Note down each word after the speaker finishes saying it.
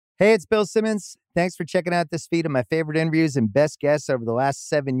Hey, it's Bill Simmons. Thanks for checking out this feed of my favorite interviews and best guests over the last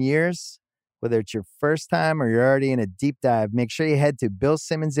 7 years. Whether it's your first time or you're already in a deep dive, make sure you head to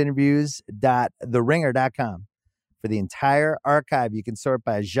billsimmonsinterviews.theringer.com. For the entire archive, you can sort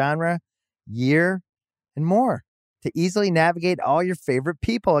by genre, year, and more to easily navigate all your favorite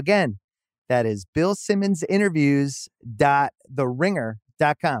people. Again, that is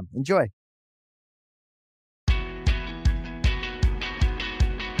billsimmonsinterviews.theringer.com. Enjoy.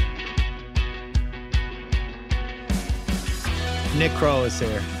 Nick Kroll is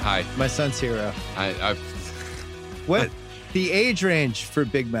here. Hi. My son's hero. What? The age range for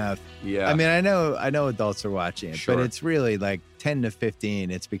Big Mouth. Yeah. I mean, I know adults are watching it, Sure. but it's really like 10 to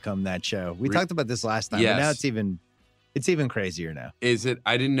 15. It's become that show. We talked about this last time, Yes. but now it's even crazier now. Is it?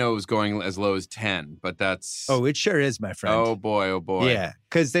 I didn't know it was going as low as 10, but that's... Oh, it sure is, my friend. Oh, boy. Oh, boy. Yeah,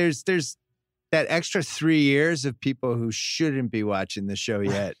 because there's that extra 3 years of people who shouldn't be watching the show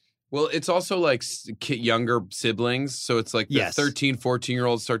yet. Well, it's also like younger siblings. So it's like the Yes. 13,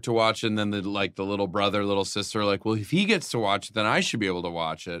 14-year-olds start to watch it, and then the little brother, little sister are like, well, if he gets to watch it, then I should be able to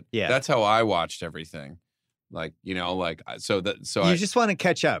watch it. Yeah. That's how I watched everything. Like, so You just want to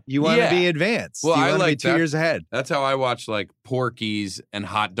catch up. You want to be advanced. Well, you I want to like be 2 years ahead. That's how I watched like Porky's and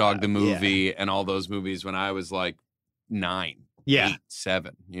Hot Dog the movie and all those movies when I was like 9, 8,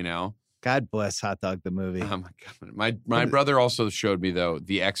 7, God bless Hot Dog the movie. Oh my God. My brother also showed me though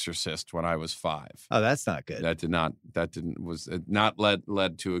The Exorcist when I was 5. Oh, that's not good. Was not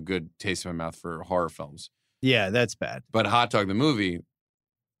led to a good taste in my mouth for horror films. Yeah, that's bad. But Hot Dog the movie,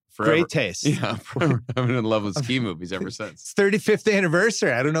 forever. Great taste. Yeah, forever. I've been in love with ski movies ever since. It's 35th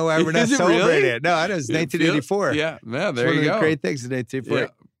anniversary. I don't know why we're not Is it celebrating really? it. No, I know it's 1984. Yeah, there It's you one of go. the great things in 1984. Yeah.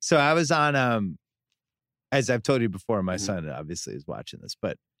 So I was on, as I've told you before, my son obviously is watching this,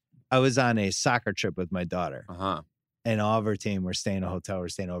 but I was on a soccer trip with my daughter, and all of our team were staying in a hotel. We're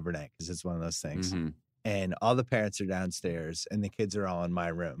staying overnight because it's one of those things. Mm-hmm. And all the parents are downstairs, and the kids are all in my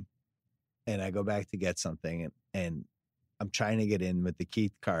room. And I go back to get something, and I'm trying to get in with the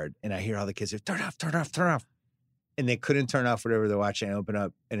key card, and I hear all the kids are turn off, turn off, turn off. And they couldn't turn off whatever they're watching. I open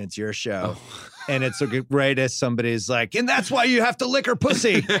up, and it's your show. And it's right as somebody's like, and that's why you have to lick her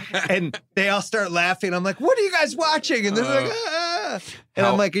pussy. And they all start laughing. I'm like, what are you guys watching? And they're like, ah. And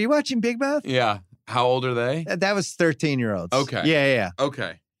I'm like, are you watching Big Mouth? Yeah. How old are they? That was 13-year-olds. Okay. Yeah.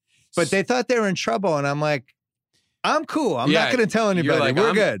 Okay. But they thought they were in trouble. And I'm like, I'm cool. I'm not going to tell anybody. Like,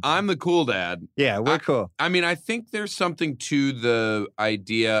 we're good. I'm the cool dad. Yeah, we're cool. I mean, I think there's something to the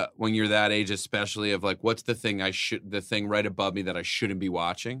idea when you're that age, especially of like, what's the thing right above me that I shouldn't be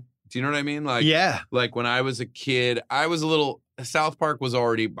watching? Do you know what I mean? Like, yeah. Like when I was a kid, I was South Park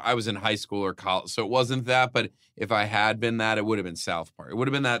I was in high school or college, so it wasn't that. But if I had been that, it would have been South Park. It would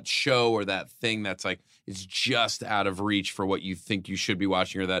have been that show or that thing that's like, it's just out of reach for what you think you should be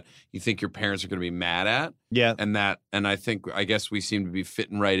watching or that you think your parents are going to be mad at. Yeah. And I guess we seem to be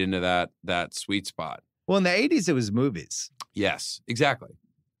fitting right into that sweet spot. Well, in the 80s, it was movies. Yes, exactly.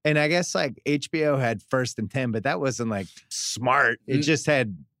 And I guess like HBO had First and 10, but that wasn't like smart. It just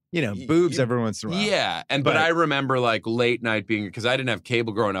had, boobs every once in a while. Yeah. But I remember like late night because I didn't have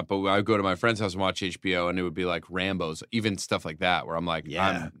cable growing up, but I would go to my friend's house and watch HBO, and it would be like Rambo's, even stuff like that, where I'm like,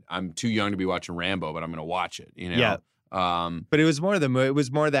 I'm too young to be watching Rambo, but I'm going to watch it, Yeah. But it was more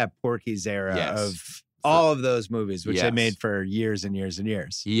that Porky's era of all of those movies, which they made for years and years and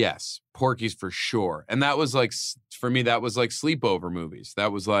years. Yes. Porky's for sure. And that was like, for me, that was like sleepover movies.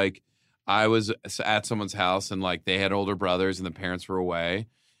 That was like, I was at someone's house and like they had older brothers and the parents were away.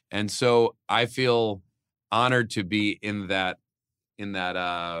 And so I feel honored to be in that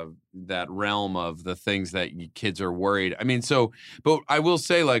realm of the things that kids are worried. I mean, but I will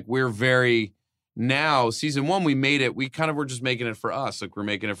say like now season 1, we made it, we kind of were just making it for us. Like we're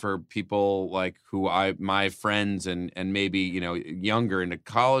making it for people like my friends and maybe, younger into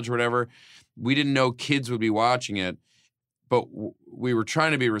college or whatever. We didn't know kids would be watching it, but we were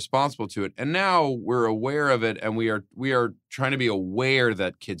trying to be responsible to it. And now we're aware of it, and we are trying to be aware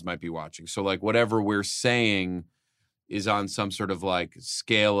that kids might be watching. So like whatever we're saying is on some sort of like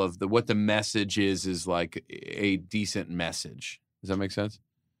scale of what the message is like a decent message. Does that make sense?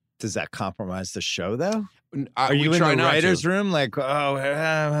 Does that compromise the show though? Are you in the writer's room? Like,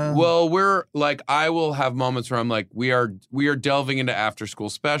 well, we're like, I will have moments where I'm like, we are delving into after school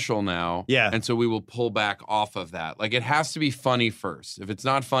special now. Yeah. And so we will pull back off of that. Like it has to be funny first. If it's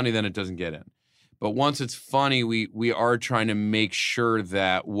not funny, then it doesn't get in. But once it's funny, we are trying to make sure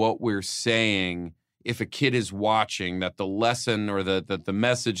that what we're saying, if a kid is watching, that the lesson or the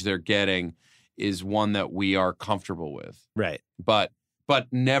message they're getting is one that we are comfortable with. Right. But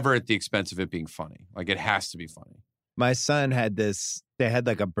never at the expense of it being funny. Like it has to be funny. My son had this. They had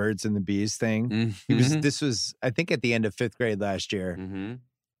like a birds and the bees thing. This was, I think, at the end of 5th grade last year,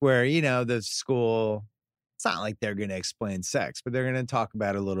 where the school. It's not like they're going to explain sex, but they're going to talk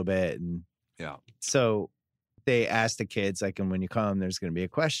about it a little bit, and so they asked the kids, like, and when you come, there's going to be a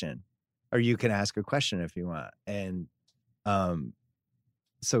question, or you can ask a question if you want, and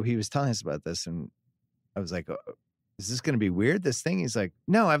so he was telling us about this, and I was like, oh, is this going to be weird, this thing? He's like,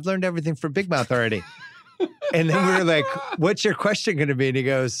 no, I've learned everything from Big Mouth already. And then we were like, what's your question going to be? And he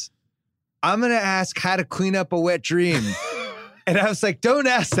goes, I'm going to ask how to clean up a wet dream. And I was like, don't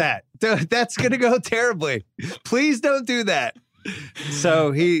ask that. That's going to go terribly. Please don't do that.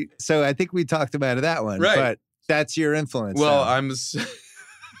 So I think we talked about that one. Right. But that's your influence. Well, now.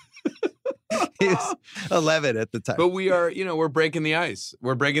 He was 11 at the time. But we are, we're breaking the ice.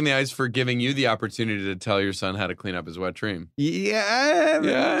 We're breaking the ice for giving you the opportunity to tell your son how to clean up his wet dream. Yeah, I'm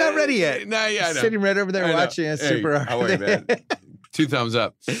not ready yet. No, yeah, I know. Sitting right over there watching it. Super hard. How are you, man? 2 thumbs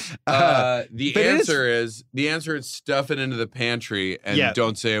up. The answer is stuff it into the pantry and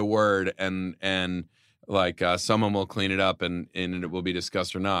don't say a word, and like someone will clean it up and it will be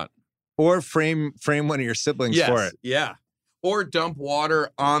discussed or not. Or frame one of your siblings for it. Yeah. Or dump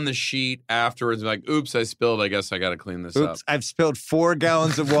water on the sheet afterwards. Like, oops, I spilled. I guess I got to clean this up. I've spilled 4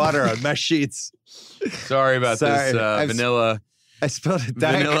 gallons of water on my sheets. Sorry about this vanilla. I spilled a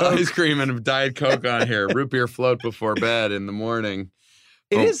Diet vanilla Coke. ice cream and a Diet Coke on here. Root beer float before bed in the morning.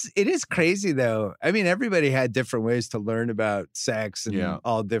 It is crazy, though. I mean, everybody had different ways to learn about sex and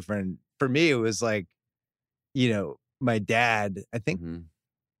all different. For me, it was like, my dad, I think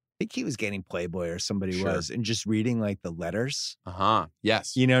he was getting Playboy or somebody was, and just reading like the letters.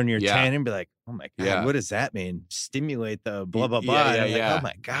 Yes. And you're 10 and be like, oh my God, what does that mean? Stimulate the blah, blah, blah. Like, oh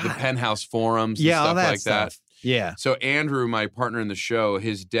my God. The penthouse forums and stuff all that like stuff. that. Yeah. So Andrew, my partner in the show,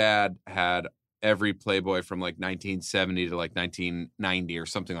 his dad had every Playboy from like 1970 to like 1990 or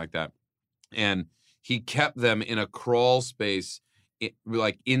something like that. And he kept them in a crawl space,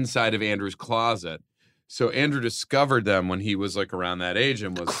 like inside of Andrew's closet. So Andrew discovered them when he was like around that age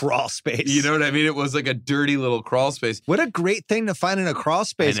and was crawl space. You know what I mean? It was like a dirty little crawl space. What a great thing to find in a crawl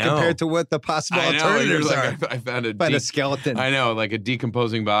space compared to what the possible alternatives are. I found a skeleton. I know, like a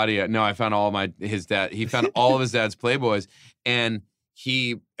decomposing body. No, I found his dad. He found all of his dad's Playboys, and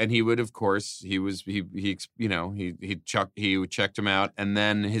he would, of course, he checked him out, and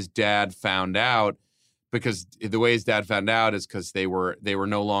then his dad found out. Because the way his dad found out is because they were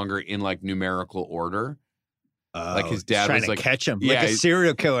no longer in like numerical order. Like his dad trying was like to catch him like a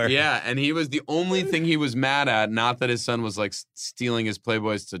serial killer. Yeah, and he was the only thing he was mad at. Not that his son was like stealing his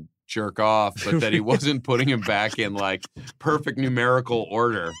Playboys to jerk off, but that he wasn't putting him back in like perfect numerical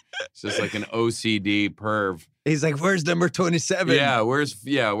order. It's just like an OCD perv. He's like, "Where's number 27? Yeah,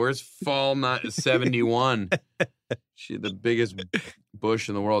 where's fall 71? The biggest bush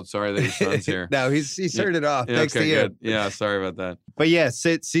in the world. Sorry that your son's here. No, he's turned it off. Thanks to you. Good. Yeah, sorry about that. But yeah,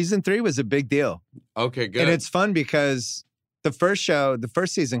 season 3 was a big deal. Okay, good. And it's fun because the first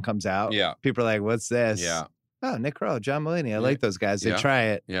season comes out. Yeah. People are like, what's this? Yeah. Oh, Nick Kroll, John Mulaney. I like those guys. They try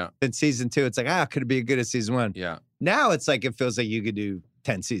it. Yeah. Then season 2, it's like, could it be as good as season 1? Yeah. Now it's like, it feels like you could do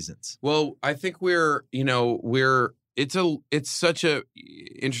 10 seasons. Well, I think it's such a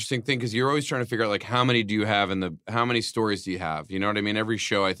interesting thing because you're always trying to figure out like how many do you have how many stories do you have? You know what I mean? Every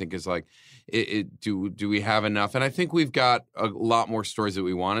show I think is like, do we have enough? And I think we've got a lot more stories that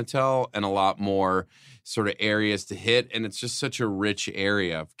we want to tell and a lot more sort of areas to hit. And it's just such a rich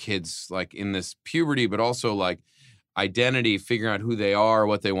area of kids like in this puberty, but also like identity, figuring out who they are,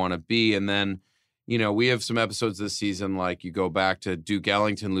 what they want to be. And then, we have some episodes this season, like you go back to Duke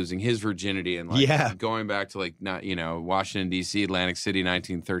Ellington losing his virginity and like going back to like, not, Washington, D.C., Atlantic City,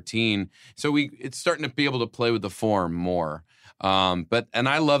 1913. So it's starting to be able to play with the form more. And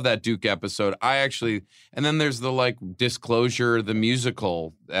I love that Duke episode. And then there's the like Disclosure, the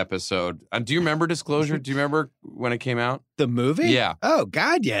musical episode. Do you remember Disclosure? Do you remember when it came out? The movie? Yeah. Oh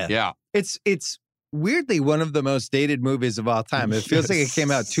God, yeah. Yeah. It's weirdly one of the most dated movies of all time. It feels like it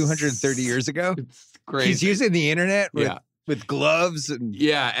came out 230 years ago. It's crazy. He's using the internet with gloves and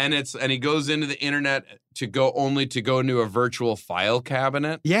he goes into the internet to go into a virtual file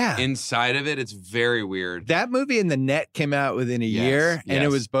cabinet. Yeah. Inside of it, it's very weird. That movie and The Net came out within a year, and it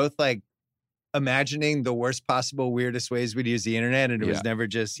was both like imagining the worst possible, weirdest ways we'd use the internet, and it was never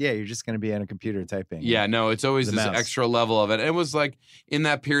just, you're just going to be on a computer typing. Yeah, no, it's always this extra level of it. And it was like in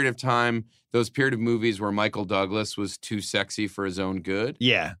that period of time, those period of movies where Michael Douglas was too sexy for his own good.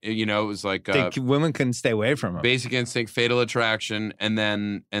 Yeah. It was like women couldn't stay away from him. Basic Instinct, Fatal Attraction, and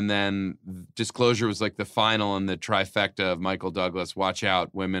then Disclosure was like the final in the trifecta of Michael Douglas. Watch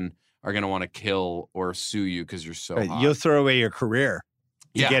out, women are going to want to kill or sue you because you're so hot. You'll throw away your career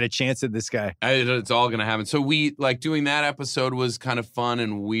to Yeah. get a chance at this guy. It's all going to happen. So we like doing that episode was kind of fun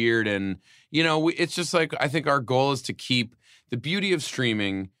and weird. And, you know, it's just like, I think our goal is to keep the beauty of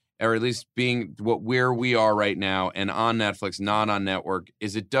streaming, or at least being where we are right now and on Netflix, not on network,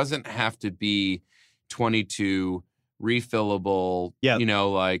 is it doesn't have to be 22 refillable. You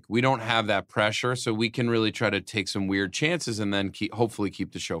know, like we don't have that pressure, so we can really try to take some weird chances and then hopefully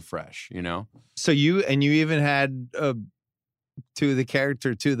keep the show fresh, you know? So you even had two of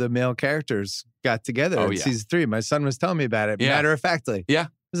the male characters got together in season 3. My son was telling me about it. Matter of factly. Yeah.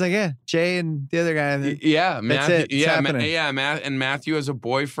 I was like, yeah, Jay and the other guy. Matthew, happening. and Matthew has a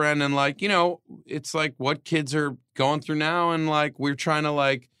boyfriend, and like, you know, it's like what kids are going through now, and like we're trying to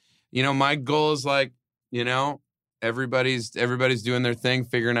like, you know, my goal is like, you know, everybody's doing their thing,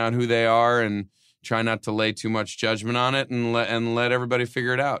 figuring out who they are, and try not to lay too much judgment on it, and let everybody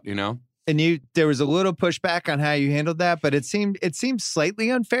figure it out, you know. And there was a little pushback on how you handled that, but it seemed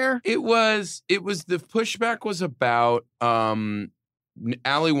slightly unfair. It was the pushback was about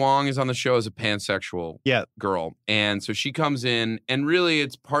Ali Wong is on the show as a pansexual girl. And so she comes in, and really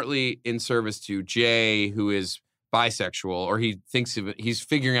it's partly in service to Jay, who is bisexual, or he thinks of it, he's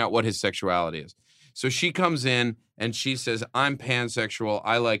figuring out what his sexuality is. So she comes in and she says, I'm pansexual.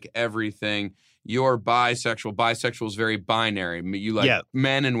 I like everything. You're bisexual. Bisexual is very binary. You like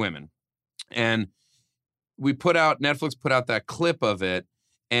men and women. And Netflix put out that clip of it.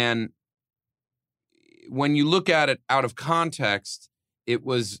 And when you look at it out of context, it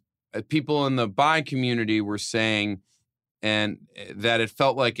was people in the bi community were saying and that it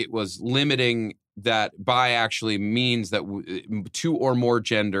felt like it was limiting that bi actually means that 2 or more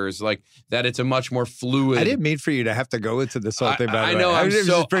genders, like that it's a much more fluid. I didn't mean for you to have to go into this whole thing. By the way, I know. I was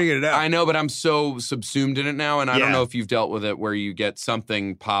just bringing it up. I know, but I'm so subsumed in it now, and I don't know if you've dealt with it where you get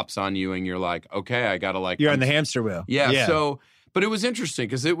something pops on you, and you're like, okay, I gotta like. You're on the hamster wheel. Yeah. So, but it was interesting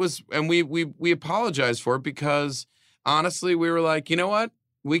because it was, and we apologized for it because honestly, we were like, you know what?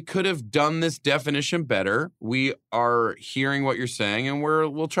 We could have done this definition better. We are hearing what you're saying, and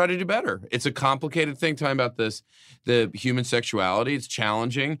we'll try to do better. It's a complicated thing talking about the human sexuality. It's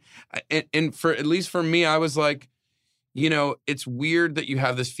challenging. And for at least for me, I was like, you know, it's weird that you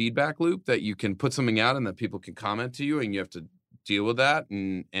have this feedback loop that you can put something out and that people can comment to you, and you have to deal with that.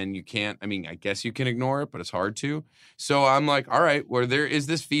 And you can't, I mean, I guess you can ignore it, but it's hard to. So I'm like, all right, where there is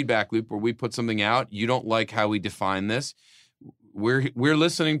this feedback loop where we put something out, you don't like how we define this. We're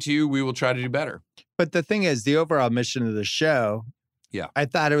listening to you. We will try to do better. But the thing is, the overall mission of the show, I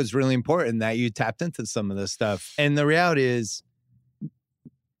thought it was really important that you tapped into some of this stuff. And the reality is,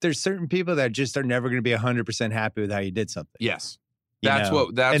 there's certain people that just are never going to be 100% happy with how you did something. Yes. That's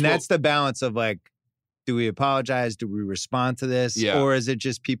the balance of like, do we apologize? Do we respond to this? Yeah. Or is it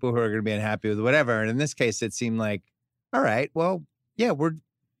just people who are going to be unhappy with whatever? And in this case, it seemed like, all right, well, yeah, we're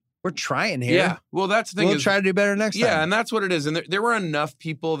trying here. Yeah. Well, that's the thing. We'll try to do better next time. Yeah, and that's what it is. And there were enough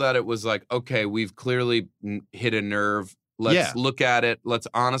people that it was like, okay, we've clearly hit a nerve. Let's look at it. Let's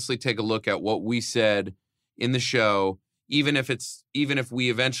honestly take a look at what we said in the show, even if we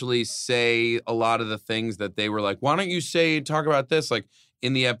eventually say a lot of the things that they were like, why don't you talk about this? Like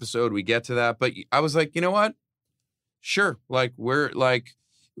in the episode, we get to that. But I was like, you know what? Sure. Like we're like,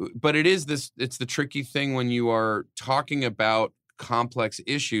 but it's the tricky thing when you are talking about complex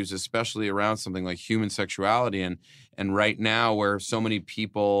issues, especially around something like human sexuality, and right now where so many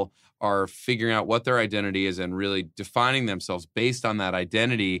people are figuring out what their identity is and really defining themselves based on that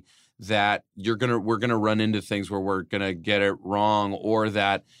identity, that we're gonna run into things where we're gonna get it wrong, or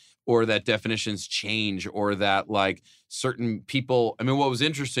that definitions change, or that like certain people. I mean, what was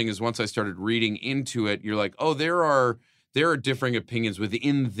interesting is once I started reading into it, you're like, oh, there are differing opinions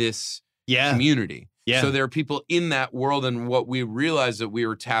within this community. Yeah. So there are people in that world, and what we realized that we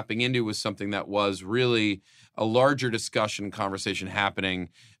were tapping into was something that was really a larger discussion conversation happening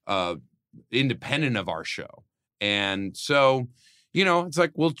independent of our show. And so, you know, it's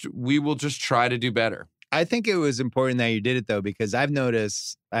like we will just try to do better. I think it was important that you did it though, because I've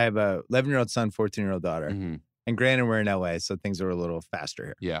noticed I have a 11-year-old son, 14-year-old daughter, and granted we're in LA, so things are a little faster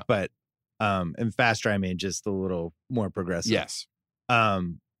here. Yeah. But and faster, I mean just a little more progressive. Yes.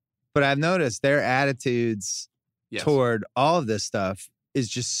 But I've noticed their attitudes toward all of this stuff is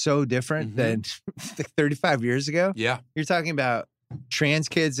just so different than 35 years ago. Yeah. You're talking about trans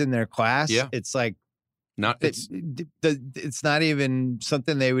kids in their class. Yeah. It's like, it's not even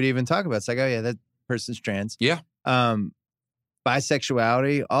something they would even talk about. It's like, oh yeah, that person's trans. Yeah.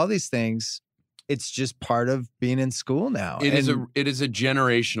 Bisexuality, all these things. it's just part of being in school now. It is a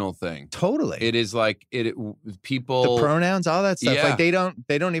generational thing. Totally. It is like people, the pronouns, all that stuff. Yeah. Like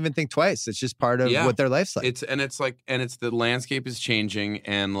they don't even think twice. It's just part of what their life's like. It's the landscape is changing,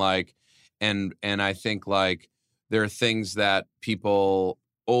 and like, and I think like there are things that people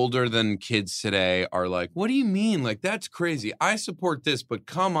older than kids today are like, what do you mean? Like, that's crazy. I support this, but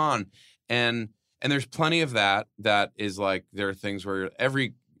come on. And there's plenty of that is like, there are things where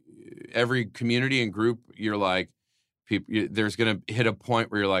every community and group, you're like, there's going to hit a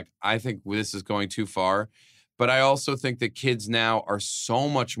point where you're like, I think this is going too far. But I also think that kids now are so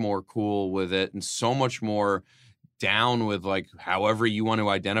much more cool with it and so much more down with like however you want to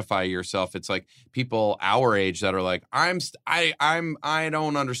identify yourself. It's like people our age that are like, I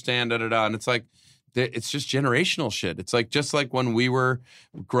don't understand, and it's like, it's just generational shit. It's like, just like when we were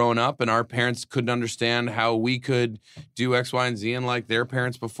growing up and our parents couldn't understand how we could do X, Y, and Z, and like their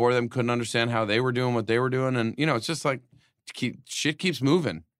parents before them couldn't understand how they were doing what they were doing. And, you know, it's just like shit keeps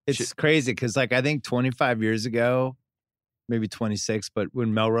moving. It's crazy because like I think 25 years ago, maybe 26, but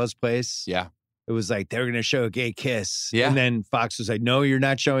when Melrose Place, it was like they were going to show a gay kiss. Yeah. And then Fox was like, no, you're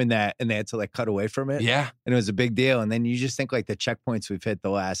not showing that. And they had to like cut away from it. Yeah. And it was a big deal. And then you just think like the checkpoints we've hit the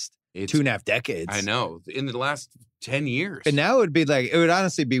last 2.5 decades. I know. In the last 10 years. And now it would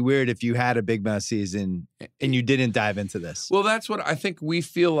honestly be weird if you had a Big Mouth season and you didn't dive into this. Well, that's what I think we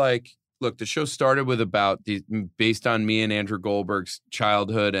feel like. Look, the show started with based on me and Andrew Goldberg's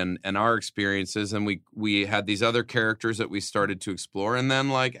childhood and our experiences. And we had these other characters that we started to explore. And then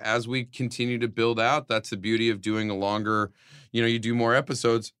like, as we continue to build out, that's the beauty of doing a longer, you do more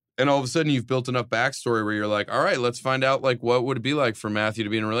episodes. And all of a sudden you've built enough backstory where you're like, all right, let's find out like, what would it be like for Matthew to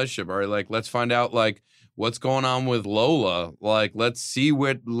be in a relationship? All right, like, let's find out like what's going on with Lola. Like, let's see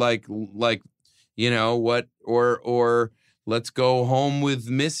what what, or let's go home with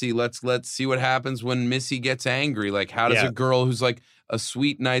Missy. Let's see what happens when Missy gets angry. Like, how does a girl who's like a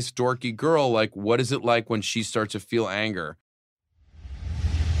sweet, nice, dorky girl, like, what is it like when she starts to feel anger?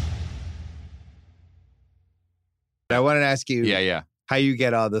 I wanted to ask you. Yeah. How you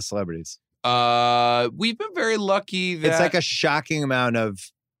get all the celebrities? We've been very lucky that it's like a shocking amount of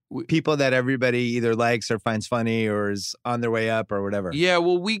people that everybody either likes or finds funny or is on their way up or whatever. Yeah,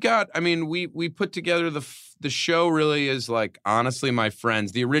 well, we put together the show really is like, honestly, my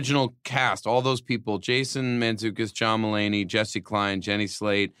friends, the original cast, all those people, Jason Mantzoukas, John Mulaney, Jesse Klein, Jenny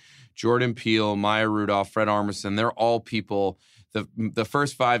Slate, Jordan Peele, Maya Rudolph, Fred Armisen, they're all people. The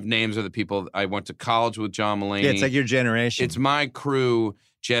first 5 names are the people I went to college with. John Mulaney. Yeah, it's like your generation. It's my crew.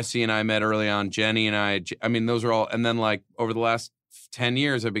 Jesse and I met early on. Jenny and I mean, those are all. And then like over the last 10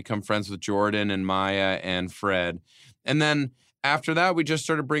 years, I've become friends with Jordan and Maya and Fred. And then after that, we just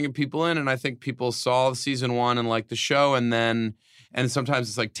started bringing people in. And I think people saw season 1 and liked the show. And sometimes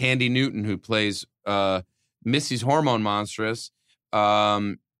it's like Tandy Newton, who plays Missy's hormone monstress,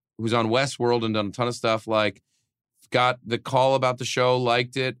 who's on Westworld and done a ton of stuff, like, got the call about the show,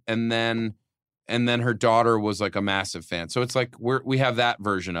 liked it, and then her daughter was like a massive fan. So it's like we have that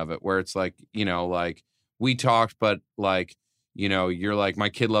version of it where it's like, like we talked, but like, you're like, my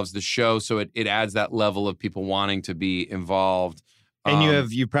kid loves the show, so it adds that level of people wanting to be involved.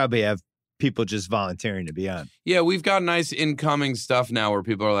 And you probably have people just volunteering to be on. Yeah, we've got nice incoming stuff now where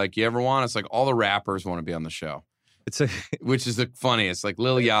people are like, you ever want? It's like all the rappers want to be on the show. Which is the funniest, like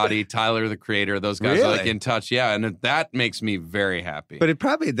Lil Yachty, Tyler the Creator, those guys are like in touch. Yeah, and that makes me very happy. But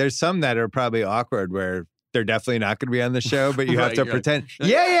there's some that are probably awkward where they're definitely not going to be on the show, but you have to pretend.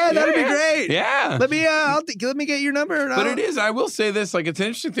 Yeah, that'd be great. Yeah, let me get your number. But it is. I will say this: like, it's an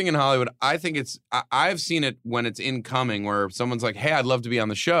interesting thing in Hollywood. I think I've seen it when it's incoming, where someone's like, "Hey, I'd love to be on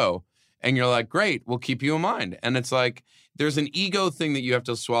the show," and you're like, "Great, we'll keep you in mind." And it's like there's an ego thing that you have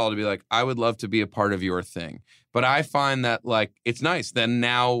to swallow to be like, "I would love to be a part of your thing." But I find that, like, it's nice. Then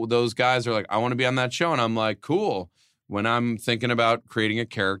now those guys are like, I want to be on that show. And I'm like, cool. When I'm thinking about creating a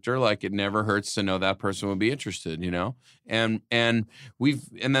character, like, it never hurts to know that person would be interested, And then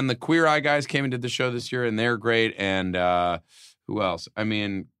the Queer Eye guys came and did the show this year, and they're great. And who else? I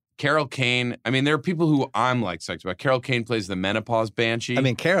mean, Carol Kane. I mean, there are people who I'm, like, psyched about. Carol Kane plays the menopause banshee. I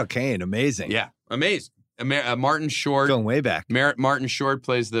mean, Carol Kane, amazing. Yeah, amazing. Martin Short. Going way back. Martin Short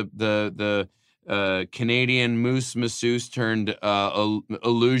plays the Canadian moose masseuse turned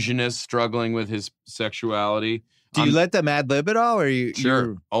illusionist struggling with his sexuality. Do you let them ad lib at all, or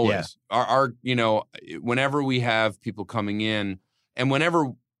Sure, always. Yeah. Our whenever we have people coming in, and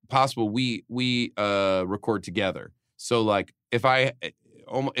whenever possible, we record together. So like if I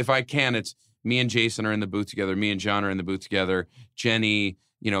can, it's me and Jason are in the booth together. Me and John are in the booth together. Jenny,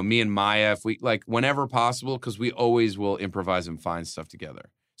 me and Maya. If we like whenever possible, because we always will improvise and find stuff together.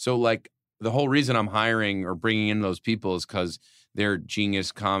 So like the whole reason I'm hiring or bringing in those people is because they're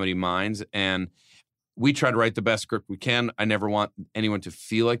genius comedy minds, and we try to write the best script we can. I never want anyone to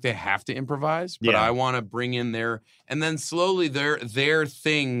feel like they have to improvise, but I want to bring in and then slowly their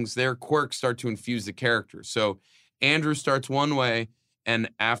things, their quirks start to infuse the characters. So Andrew starts one way, and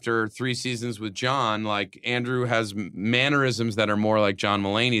after 3 seasons with John, like Andrew has mannerisms that are more like John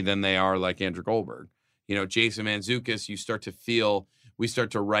Mulaney than they are like Andrew Goldberg. You know, Jason Mantzoukas, we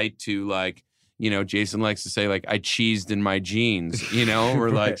start to write to like, you know, Jason likes to say like, I cheesed in my jeans, you know, or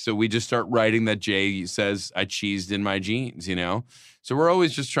like, so we just start writing that Jay says I cheesed in my jeans, you know? So we're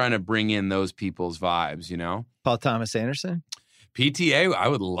always just trying to bring in those people's vibes, you know? Paul Thomas Anderson? PTA, I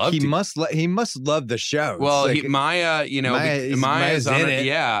would love to. He must love the show. Well, like, Maya, you know, Maya's on it.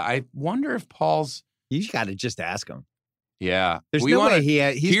 Yeah, I wonder if Paul's. You got to just ask him. Yeah, there's no way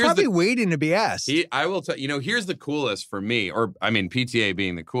he's probably waiting to be asked. I will tell you know. Here's the coolest for me, or I mean, PTA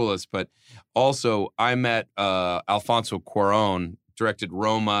being the coolest, but also I met Alfonso Cuarón, directed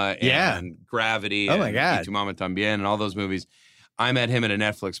Roma and Gravity. Oh my God, Y Tu Mama Tambien, and all those movies. I met him at a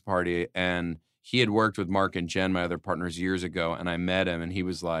Netflix party, and he had worked with Mark and Jen, my other partners, years ago, and I met him, and he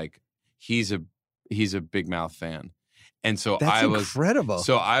was like, he's a Big Mouth fan, and so that's incredible.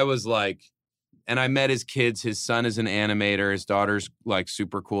 So I was like, and I met his kids. His son is an animator. His daughter's like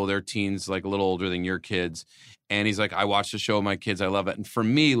super cool. They're teens, like a little older than your kids, and he's like, I watched the show with my kids. I love it. And for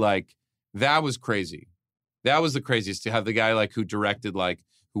me, like that was crazy. That was the craziest to have the guy like who directed like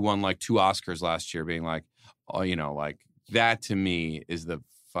who won like 2 Oscars last year, being like, oh, you know, like that to me is the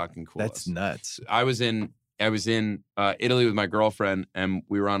fucking coolest. That's nuts. I was in Italy with my girlfriend, and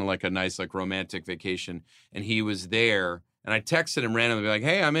we were on like a nice like romantic vacation, and he was there, and I texted him randomly like,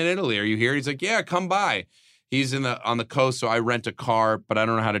 hey, I'm in Italy, are you here? He's like, yeah, come by. He's on the coast, so I rent a car, but I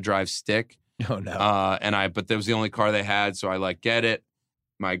don't know how to drive stick. Oh no. But that was the only car they had, so I like get it.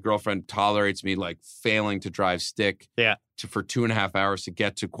 My girlfriend tolerates me like failing to drive stick for 2.5 hours to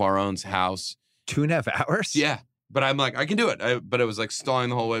get to Cuarón's house. 2.5 hours? Yeah. But I'm like, I can do it. But it was like stalling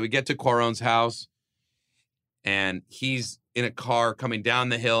the whole way. We get to Cuarón's house, and he's in a car coming down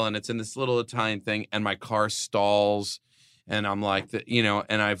the hill, and it's in this little Italian thing, and my car stalls, and I'm like, you know,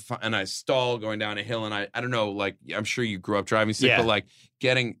 and I stall going down a hill, and I don't know, like I'm sure you grew up driving stick, but like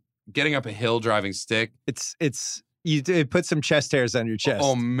getting up a hill driving stick, it puts some chest hairs on your chest.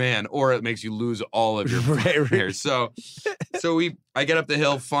 Oh man, or it makes you lose all of your hair. So I get up the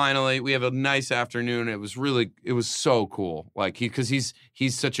hill finally. We have a nice afternoon. It was so cool. Like because he's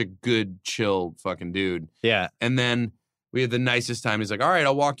such a good, chill fucking dude. Yeah. And then we had the nicest time. He's like, all right,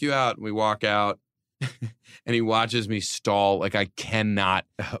 I'll walk you out. And we walk out, and he watches me stall. Like I cannot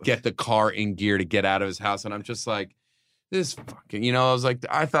get the car in gear to get out of his house, and I'm just like, this fucking, you know, I was like,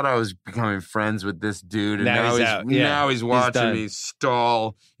 I thought I was becoming friends with this dude, and now he's watching me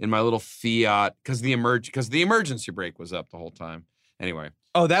stall in my little Fiat because the emergency brake was up the whole time. Anyway.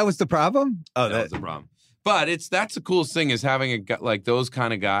 Oh, that was the problem? Oh, that was the problem. But that's the coolest thing is having like those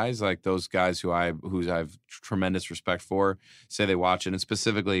kind of guys, like those guys who I've tremendous respect for, say they watch it, and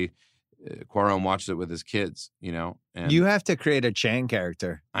specifically Cuarón watched it with his kids, you know. And you have to create a Chang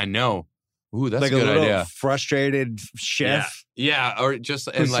character. I know. Ooh, that's like a good idea. Frustrated chef. Yeah, or just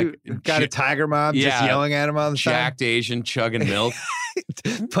and like got a tiger mom just yelling at him all the time. Jacked Asian chugging milk.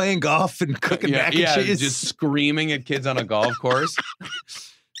 Playing golf and cooking mac and cheese. Just screaming at kids on a golf course.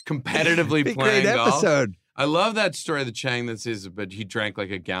 Competitively playing great golf. Episode. I love that story of the Chang but he drank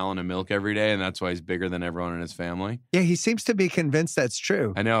like a gallon of milk every day, and that's why he's bigger than everyone in his family. Yeah, he seems to be convinced that's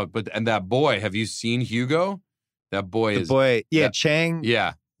true. I know, and that boy, have you seen Hugo? That boy Chang.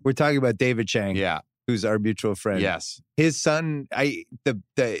 Yeah. We're talking about David Chang. Yeah. Who's our mutual friend. Yes. His son,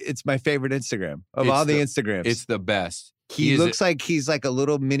 it's my favorite Instagram of all the Instagrams. It's the best. He looks like he's like a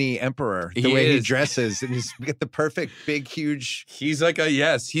little mini emperor the way he dresses, and he's got the perfect big huge. He's like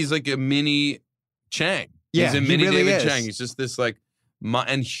a mini Chang. Yeah, he's a mini really David Chang. He's just this like,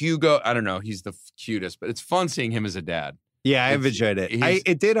 and Hugo. I don't know. He's the cutest, but it's fun seeing him as a dad. Yeah, I've enjoyed it.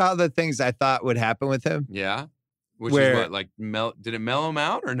 It did all the things I thought would happen with him. Yeah. Which is what, like, did it mellow him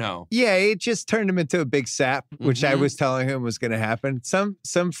out or no? Yeah, it just turned him into a big sap, which I was telling him was going to happen.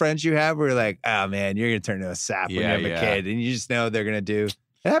 Some friends you have were like, oh man, you're going to turn into a sap when you have a kid. And you just know they're going to do.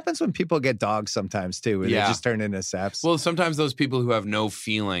 It happens when people get dogs sometimes too, where they just turn into saps. Well, sometimes those people who have no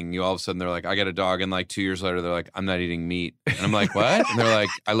feeling, all of a sudden they're like, I got a dog. And like 2 years later, they're like, I'm not eating meat. And I'm like, what? And they're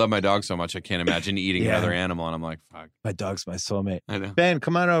like, I love my dog so much, I can't imagine eating another animal. And I'm like, fuck. My dog's my soulmate. I know. Ben,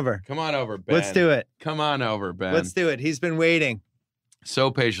 come on over. Come on over, Ben. Let's do it. Come on over, Ben. Let's do it. He's been waiting.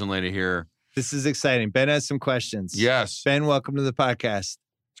 So patiently to hear. This is exciting. Ben has some questions. Yes. Ben, welcome to the podcast.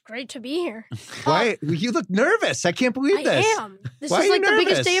 It's great to be here. Why? You look nervous. I can't believe this. I am. This Why is are like you the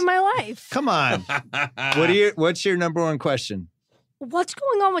biggest nervous? day of my life. Come on. What's your number one question? What's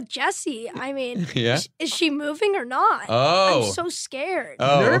going on with Jessie? I mean, Yeah. is she moving or not? Oh. I'm so scared.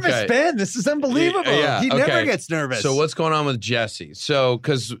 Oh, nervous, okay. Ben. This is unbelievable. Yeah, He never okay. gets nervous. So what's going on with Jessie? So,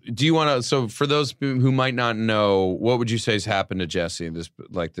 because do you want to? So, for those who might not know, what would you say has happened to Jessie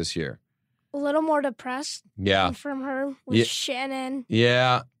this year? A little more depressed Yeah, from her with Yeah. Shannon.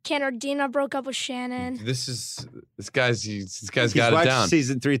 yeah. Canardina broke up with Shannon. This guy's He's got it watched down.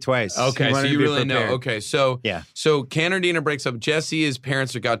 season 3 twice. Okay, He so wanted to you be really know. prepared. Okay, so Yeah. So Canardina breaks up. Jessie, his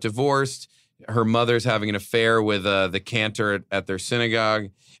parents got divorced. Her mother's having an affair with the cantor at their synagogue.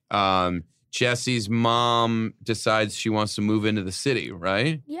 Jessie's mom decides she wants to move into the city,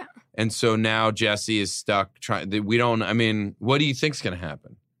 right? Yeah. And so now Jessie is stuck trying. We don't. I mean, what do you think's going to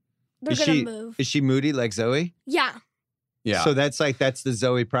happen? They're Is gonna she- move. Is she moody like Zoe? Yeah. Yeah. So that's the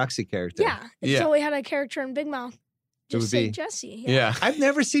Zoe proxy character. Yeah. If Yeah. Zoe had a character in Big Mouth, It would just say be- Jessie. yeah. I've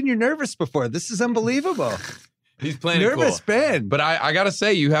never seen you nervous before. This is unbelievable. He's playing Nervous it cool. Ben. But I got to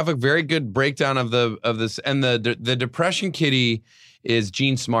say, you have a very good breakdown of this, and the depression kitty is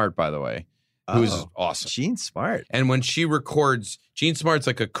Jean Smart, by the way, who's awesome. Gene's smart. And when she records, Jean Smart's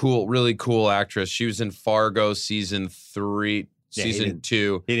like a really cool actress. She was in Fargo season 3, Yeah, he season didn't-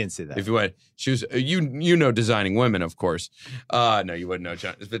 2. He didn't see that. If you went, she was you know Designing Women, of course. No, you wouldn't know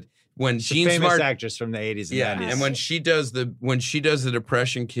John. But when She's a Jean famous Smart, actress from the 80s and yeah, 90s. and when she does the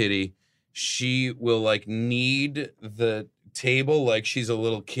depression kitty, she will like knead the table like she's a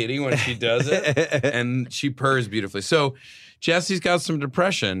little kitty when she does it, and she purrs beautifully. So Jessie's got some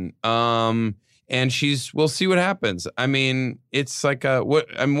depression, and we'll see what happens. I mean, it's like what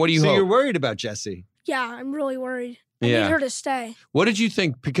do you so hope? you're worried about Jessie. Yeah, I'm really worried. I Yeah. need her to stay. What did you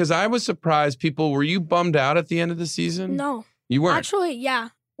think? Because I was surprised. Were you bummed out at the end of the season? No. You weren't. Actually, yeah.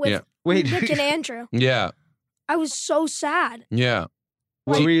 With Yeah. Wait, Nick and Andrew. Yeah, I was so sad. yeah.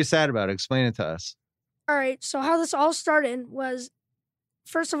 what were you sad about? Explain it to us. All right, so how this all started was,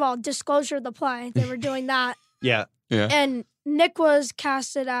 first of all, disclosure of the play. They were doing that. Yeah. And Nick was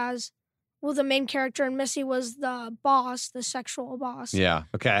casted as, the main character, and Missy was the boss, the sexual boss. Yeah.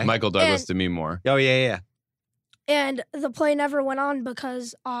 Okay. Michael Douglas And- Demi Moore. Oh, yeah. And the play never went on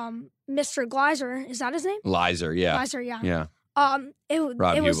because Mr. Gleiser, is that his name? Lizer. Yeah. Gleiser, yeah. Yeah. It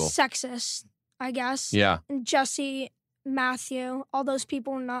Rob was Hubel. sexist, I guess. Yeah. And Jesse, Matthew, all those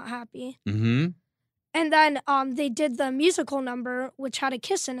people were not happy. Mm-hmm. And then they did the musical number, which had a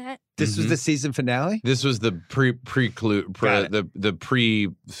kiss in it. This was Mhm. the season finale? This was the Got it. the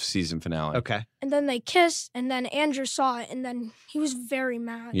pre-season finale. Okay. And then they kissed, and then Andrew saw it, and then he was very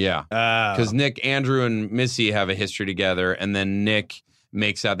mad. Yeah. Because Nick, Andrew, and Missy have a history together, and then Nick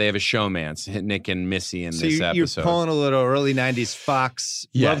makes out. They have a showmance, Nick and Missy in So this you're episode. pulling a little early 90s Fox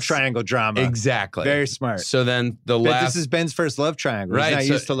love Yes. triangle drama. Exactly. Very smart. So then the But last. this is Ben's first love triangle. He's Right, not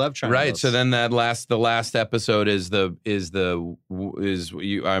so- used to love triangles. Right. So then the last episode is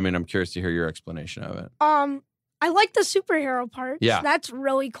you. I mean, I'm curious to hear your explanation of it. I like the superhero part. Yeah. That's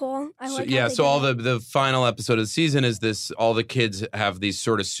really cool. I So, like yeah. how they So did all it. the final episode of the season is this. All the kids have these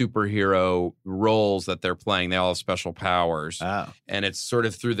sort of superhero roles that they're playing. They all have special powers, Oh. and it's sort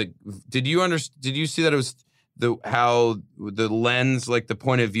of through the. Did you see that it was how the lens, like the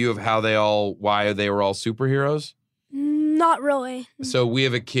point of view of why they were all superheroes? Not really. So we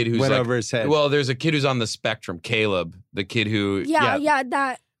have a kid who's Went like, over his head. well, there's a kid who's on the spectrum, Caleb, the kid who Yeah,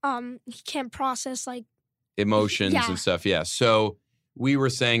 that he can't process like emotions Yeah. and stuff. Yeah. So we were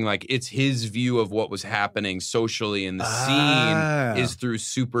saying like it's his view of what was happening socially in the Ah. scene is through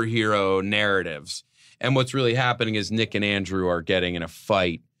superhero narratives. And what's really happening is Nick and Andrew are getting in a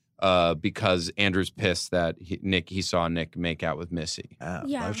fight because Andrew's pissed that he saw Nick make out with Missy. Oh,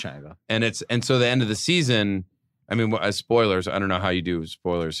 Yeah. love triangle. And so the end of the season, I mean, spoilers. I don't know how you do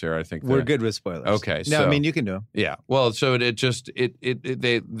spoilers here. I think We're good with spoilers. Okay, No, so- I mean, you can do them. Yeah. Well, so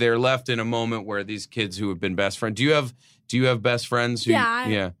they're left in a moment where these kids who have been best friends. Do you have best friends? Who,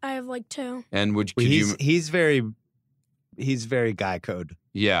 I have like two. And He's very guy code.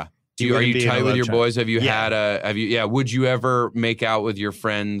 yeah. He Are wouldn't you be in a tight with love your triangle. boys? Have you yeah. Would you ever make out with your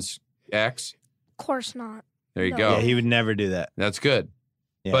friend's ex? Of course not. There you No. go. Yeah, he would never do that. That's good.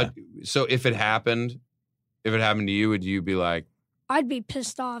 Yeah. But so if it happened to you, would you be like, I'd be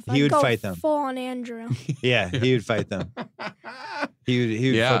pissed off. He I'd would go fight them. full on Andrew. yeah, he would fight them. He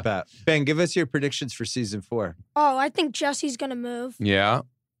would Yeah. flip out. Ben, give us your predictions for season 4. Oh, I think Jesse's gonna move. yeah,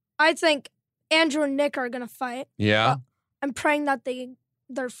 I think Andrew and Nick are gonna fight. yeah, I'm praying that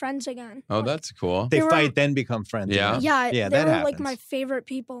they're friends again. Oh, Like, that's cool. They They were- fight, then become friends. Yeah. again. yeah, Yeah, they that were happens. like my favorite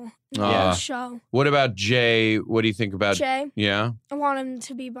people in Ah. the show. What about Jay? What do you think about Jay, Yeah. I want him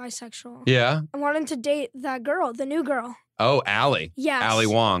to be bisexual. Yeah. I want him to date that girl, the new girl. Oh, Allie. Yes. Allie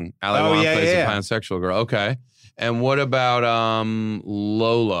Wong. Allie Oh, Wong yeah, plays yeah. a pansexual girl. Okay. And what about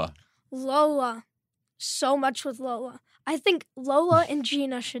Lola? Lola. So much with Lola. I think Lola and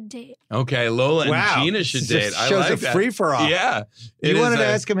Gina should date. Okay, Lola and Wow. Gina should This date. I shows like a that. free for all. Yeah. You It wanted is to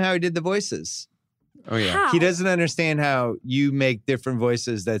a- ask him how he did the voices. Oh yeah. How? He doesn't understand how you make different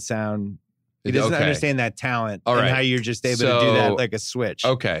voices that sound. He doesn't Okay. understand that talent All and right. how you're just able to do So- that like a switch.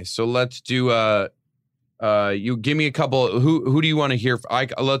 Okay, so let's do you give me a couple. Who do you want to hear?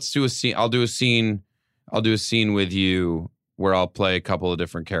 Let's do a scene. I'll do a scene with you where I'll play a couple of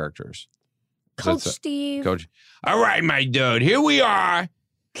different characters. Coach That's a- Steve. Coach. All right, my dude. Here we are.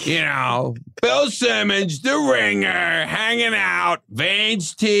 You know, Bill Simmons, the ringer, hanging out,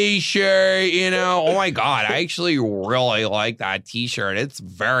 Vans t-shirt, you know. Oh my God, I actually really like that t-shirt. It's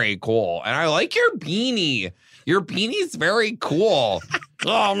very cool. And I like your beanie. Your beanie's very cool.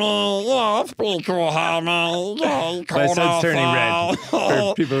 Yeah, man, yeah, it's pretty cool, huh, man? Yeah, My son's turning red.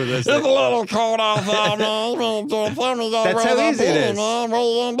 For people who It's listen. a little cold out there, man. That's how easy it is. Man. What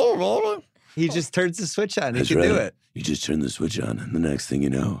are you gonna do, baby? He just turns the switch on. He That's can do right. it. You just turn the switch on, and the next thing you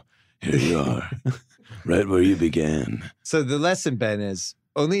know, here you are, right where you began. So the lesson, Ben, is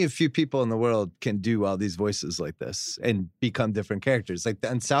only a few people in the world can do all these voices like this and become different characters. Like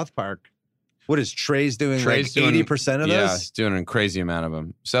on South Park, what is Trey's doing? Trey's like doing 80% of Yeah, those. he's doing a crazy amount of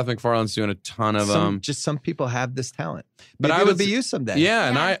them. Seth MacFarlane's doing a ton of them. Just some people have this talent. But Maybe I it'll would be s- you someday. Yeah,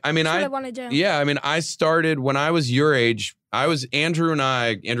 and I mean, That's what I I want to do. yeah, I mean, I started when I was your age. I was Andrew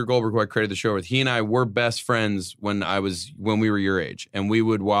Goldberg, who I created the show with. He and I were best friends when we were your age, and we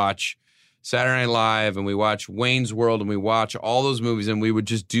would watch Saturday Night Live, and we watch Wayne's World, and we watch all those movies, and we would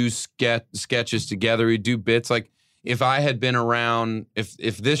just do sketches together. We'd do bits like. If I had been around, if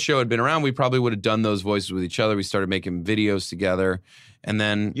this show had been around, we probably would have done those voices with each other. We started making videos together, and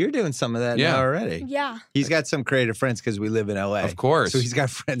then You're doing some of that Yeah. now already. Yeah. He's got some creative friends because we live in LA. of course, So he's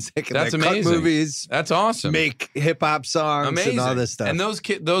got friends that can That's like, cut amazing. movies, that's awesome. make hip hop songs, Amazing. and all this stuff. And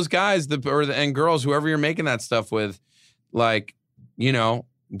those guys, and girls, whoever you're making that stuff with, like, you know,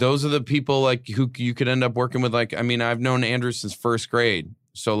 those are the people like who you could end up working with. Like, I mean, I've known Andrew since first grade.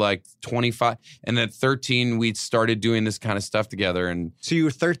 So like 25, and at 13, we started doing this kind of stuff together. And So you were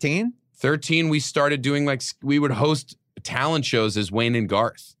 13? 13, we started doing we would host talent shows as Wayne and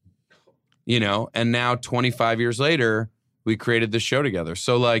Garth, you know, and now 25 years later, we created this show together.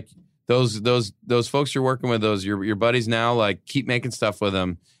 So like those folks you're working with, those your buddies now, like keep making stuff with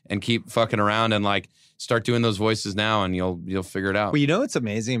them and keep fucking around and like start doing those voices now, and you'll figure it out. Well, you know what's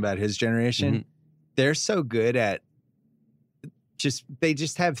amazing about his generation? Mhm. They're so good at they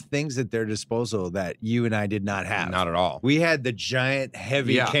just have things at their disposal that you and I did not have. Not at all. We had the giant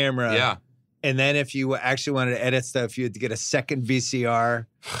heavy Yeah. camera. Yeah. And then if you actually wanted to edit stuff, you had to get a second VCR,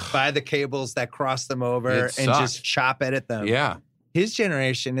 buy the cables that cross them over, It and sucked. just chop edit them. Yeah. His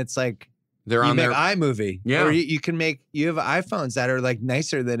generation, it's like They're you on make their iMovie. Yeah. Or you have iPhones that are like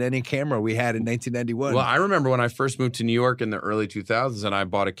nicer than any camera we had in 1991. Well, I remember when I first moved to New York in the early 2000s, and I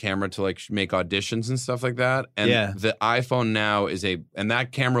bought a camera to like make auditions and stuff like that. And Yeah. the iPhone now and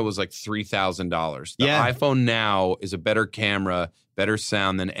that camera was like $3,000. The Yeah. iPhone now is a better camera, better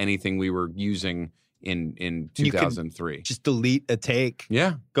sound than anything we were using in You can 2003. just delete a take,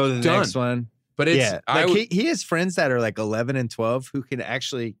 Yeah, go to the Done. next one. but it's Yeah. Like he has friends that are like 11 and 12 who can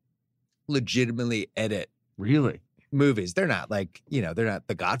actually legitimately edit really movies. They're not like, they're not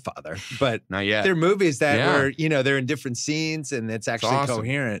The Godfather, but not yet. they're movies that Yeah. were, they're in different scenes and it's actually awesome.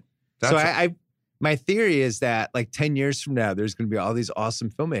 coherent. That's So I my theory is that like 10 years from now, there's going to be all these awesome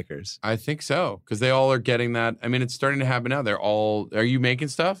filmmakers. I think so, because they all are getting that. I mean, it's starting to happen now. Are you making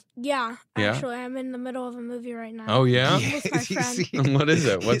stuff? Yeah. Yeah? Actually, I'm in the middle of a movie right now. Oh yeah. With my friend. What is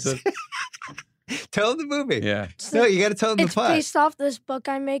it? What's it? Tell them the movie. Yeah. No, you got to tell them the It's plot. based off this book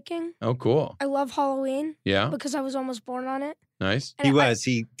I'm making. Oh, cool. I love Halloween Yeah. because I was almost born on it. Nice. And He I- was.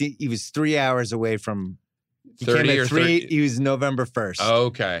 He was 3 hours away from. He 30 came or at 3. 30? He was November 1st.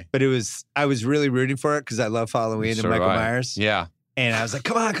 Okay. But I was really rooting for it because I love Halloween So and do Michael I. Myers. Yeah. And I was like,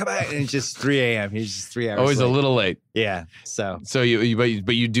 come on. And it's just 3 a.m. He's just 3 hours. Always a late. little late. Yeah. So So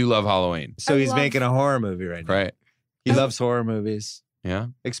but you do love Halloween, so I he's love- making a horror movie right now. right? He loves horror movies. Yeah.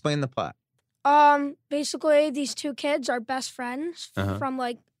 Explain the plot. Basically, these two kids are best friends Uh-huh. from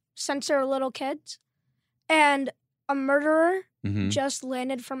like since they're little kids, and a murderer Mm-hmm. just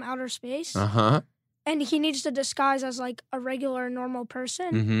landed from outer space, Uh-huh. and he needs to disguise as like a regular, normal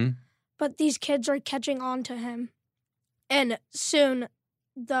person. Mm-hmm. But these kids are catching on to him, and soon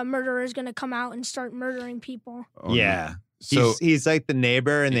the murderer is going to come out and start murdering people. Oh, yeah. So he's like the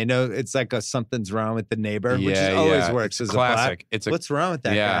neighbor, and they know it's like something's wrong with the neighbor, which always works it's as classic. a plot. What's wrong with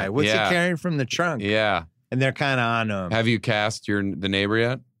that guy? What's he carrying from the trunk? Yeah. And they're kind of on him. Have you cast the neighbor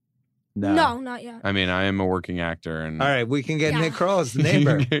yet? No, not yet. I mean, I am a working actor, and all right, we can get Nick Kroll as the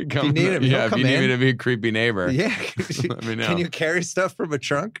neighbor. If you need him, if you need me to be a creepy neighbor, yeah. Let me know. Can you carry stuff from a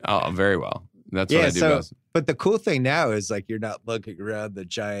trunk? Oh, very well. That's what I do best. But the cool thing now is like you're not looking around the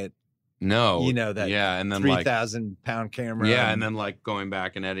giant. No, that and then 3,000-pound camera. Yeah, and then like going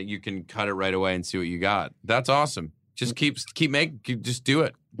back and edit, you can cut it right away and see what you got. That's awesome. Just keep just do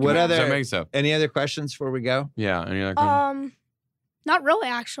it. Any other questions before we go? Yeah, any other questions? Not really,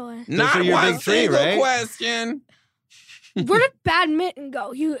 actually. Not are your big three, right? Question. Where did badminton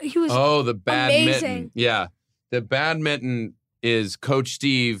go? He was the badminton. amazing. Yeah, the badminton is Coach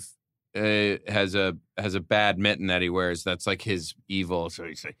Steve has a badminton that he wears. That's like his evil. So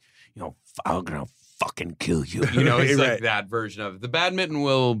he's like, I'm gonna fucking kill you. It's like that version of it. The badminton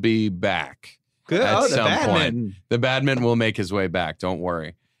will be back. Good. At the some badminton. point. The badminton will make his way back. Don't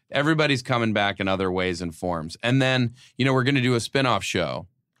worry. Everybody's coming back in other ways and forms. And then, we're going to do a spinoff show.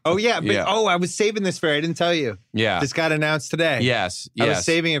 Oh, yeah. But, I was saving this I didn't tell you. Yeah. This got announced today. Yes. I was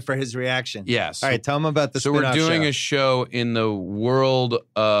saving it for his reaction. Yes. All right. Tell him about the spinoff show. So we're doing a show in the world,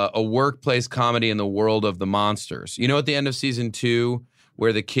 a workplace comedy in the world of the monsters. At the end of season 2,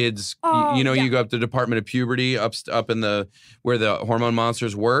 where the kids, you go up to the Department of Puberty, up in where the hormone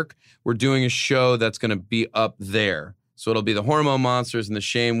monsters work. We're doing a show that's going to be up there. So it'll be the hormone monsters and the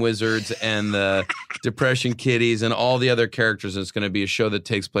shame wizards and the depression kitties and all the other characters. And it's going to be a show that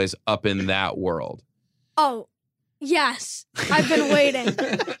takes place up in that world. Oh, yes. I've been waiting.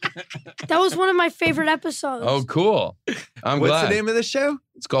 That was one of my favorite episodes. Oh, cool. I'm glad. What's the name of the show?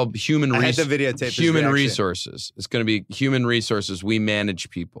 It's called Human I had to videotape Human Resources. It's going to be Human Resources. We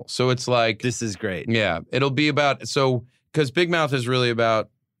manage people. So it's like... This is great. Yeah. It'll be about... Because Big Mouth is really about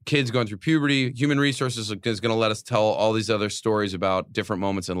kids going through puberty. Human Resources is going to let us tell all these other stories about different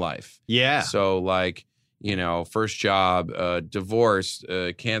moments in life. Yeah. So like, first job, divorce,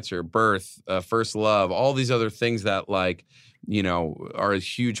 cancer, birth, first love, all these other things that like, are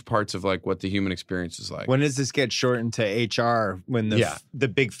huge parts of like what the human experience is like. When does this get shortened to HR? When the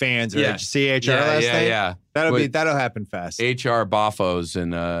big fans are Yeah. Did you see HR last night? Yeah. That'll happen fast. HR boffos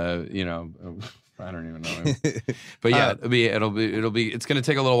and I don't even know. But yeah, it's going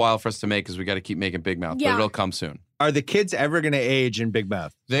to take a little while for us to make because we got to keep making Big Mouth, but it'll come soon. Are the kids ever going to age in Big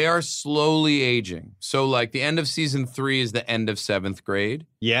Mouth? They are slowly aging. So like the end of season 3 is the end of 7th grade.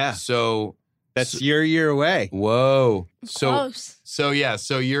 Yeah. So that's your year away. Whoa. Close. So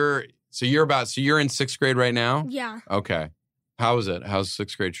you're in 6th grade right now? Yeah. Okay. How is it? How's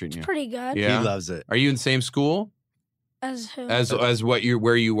 6th grade treating you? Pretty good. Yeah. He loves it. Are you in the same school? As who? As where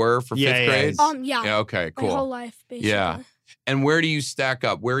you were for 5th grade? Yeah. Yeah, okay, cool. My whole life, basically. Yeah. And where do you stack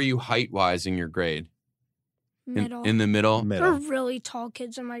up? Where are you height-wise in your grade? Middle. In the middle? They're really tall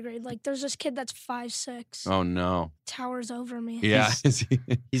kids in my grade. Like, there's this kid that's 5'6". Oh, no. Towers over me. Yeah.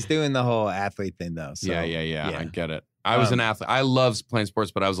 He's doing the whole athlete thing, though. So, yeah. I get it. I was an athlete. I love playing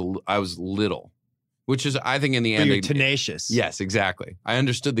sports, but I was little, which is, I think, in the end. You're tenacious. Yes, exactly. I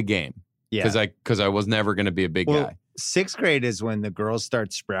understood the game. Yeah. Because I was never going to be a big guy. 6th grade is when the girls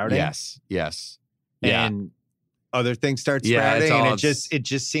start sprouting. Yes. And other things start sprouting, and it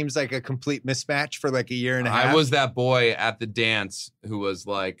just seems like a complete mismatch for like a year and a half. I was that boy at the dance who was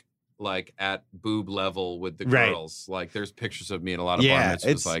like at boob level with the girls. Like there's pictures of me in a lot of bar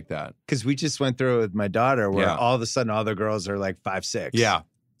mitzvahs like that. Because we just went through it with my daughter, where all of a sudden all the girls are like 5'6". Yeah,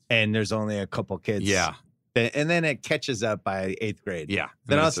 and there's only a couple kids. Yeah. And then it catches up by 8th grade. Yeah.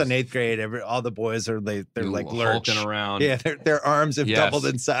 Then all of a sudden, 8th grade, all the boys they're like hulking around. Yeah, their arms have doubled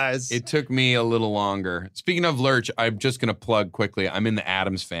in size. It took me a little longer. Speaking of lurch, I'm just going to plug quickly. I'm in the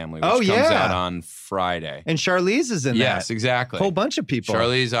Addams Family, which comes out on Friday. And Charlize is in that. Yes, exactly. Whole bunch of people.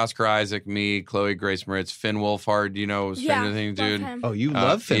 Charlize, Oscar Isaac, me, Chloe Grace Moretz, Finn Wolfhard. Stranger Things, dude. Him. Oh, you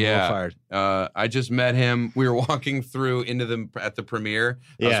love Finn Wolfhard. I just met him. We were walking through at the premiere.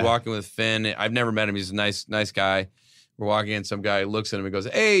 I was walking with Finn. I've never met him. He's a nice guy. We're walking in, some guy looks at him and goes,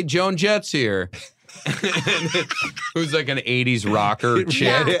 "Hey, Joan Jett's here." Who's like an 80s rocker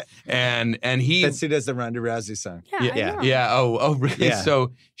chick. And he That's who does the Ronda Rousey song. Yeah. Oh, really? Yeah.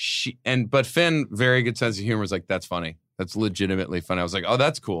 So but Finn, very good sense of humor, was like, "That's funny. That's legitimately funny." I was like, "Oh,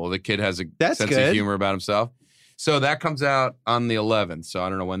 that's cool. The kid has a sense of humor about himself." So that comes out on the 11th. So I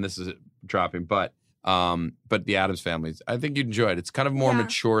don't know when this is dropping, but the Addams Family, I think you'd enjoy it. It's kind of more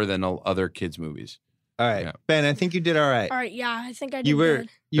mature than other kids' movies. All right, Ben, I think you did all right. All right, yeah, I think I did. You were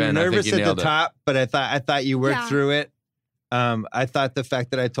good. nervous at the top, but I thought you worked through it. I thought the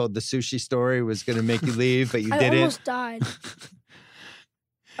fact that I told the sushi story was going to make you leave, but you I didn't. almost died.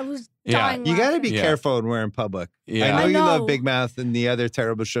 I was Yeah, dying. You got to laughing. be Yeah. careful when we're in public. Yeah. I know I you love know. Big Mouth and the other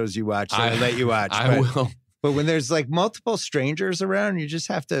terrible shows you watch, so I let you watch. I but, will. but when there's like multiple strangers around, you just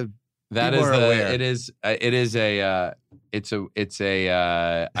have to. That Be is more aware. it is a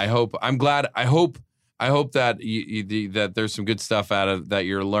I hope I'm glad I hope that that there's some good stuff out of that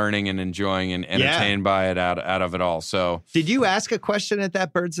you're learning and enjoying and entertained by it out of it all. So Did you ask a question at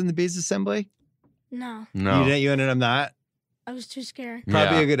that Birds and the Bees assembly? No, no. You didn't. You ended up not. I was too scared.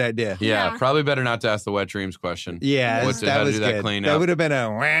 Probably Yeah. a good idea. Yeah, Yeah. probably better not to ask the wet dreams question. Yeah, What's it, that how to was do that good. clean That up? would have been a.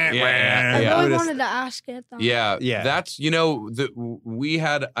 Wah, Yeah, wah. yeah, I yeah. really Would've- wanted to ask it though. Yeah, Yeah. That's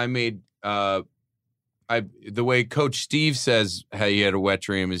the way Coach Steve says how he had a wet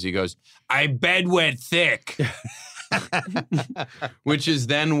dream is he goes, I bed wet thick, which is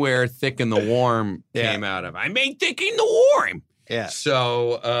then where thick and the warm Yeah. came out of. I made thick in the warm. Yeah.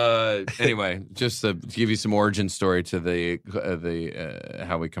 So anyway, just to give you some origin story to the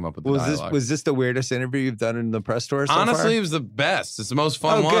how we come up with the dialogue. Was this the weirdest interview you've done in the press tour so Honestly, far? it was the best. It's the most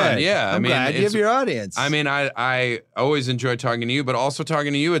fun one. Good. Yeah, I'm glad you have your audience. I mean, I always enjoy talking to you, but also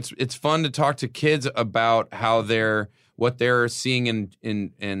talking to you. It's fun to talk to kids about how what they're seeing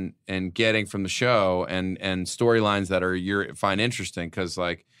and getting from the show and storylines that you find interesting because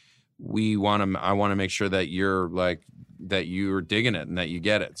like I want to make sure that you're digging it and that you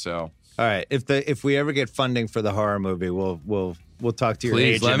get it. So all right, if we ever get funding for the horror movie, we'll talk to your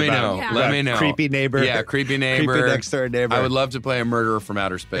please agent let me about- know. Yeah. Let me know. Creepy neighbor. Yeah, creepy neighbor. Creepy next door neighbor. I would love to play a murderer from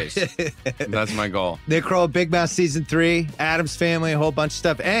outer space. That's my goal. Nick Kroll, Big Mouth Season 3, Adam's Family, a whole bunch of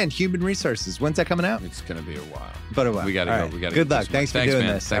stuff, and Human Resources. When's that coming out? It's gonna be a while. But a while. We gotta All go. right. We gotta. Good get luck. this one. Thanks for doing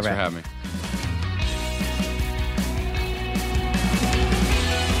man. this. Thanks All for right. having me.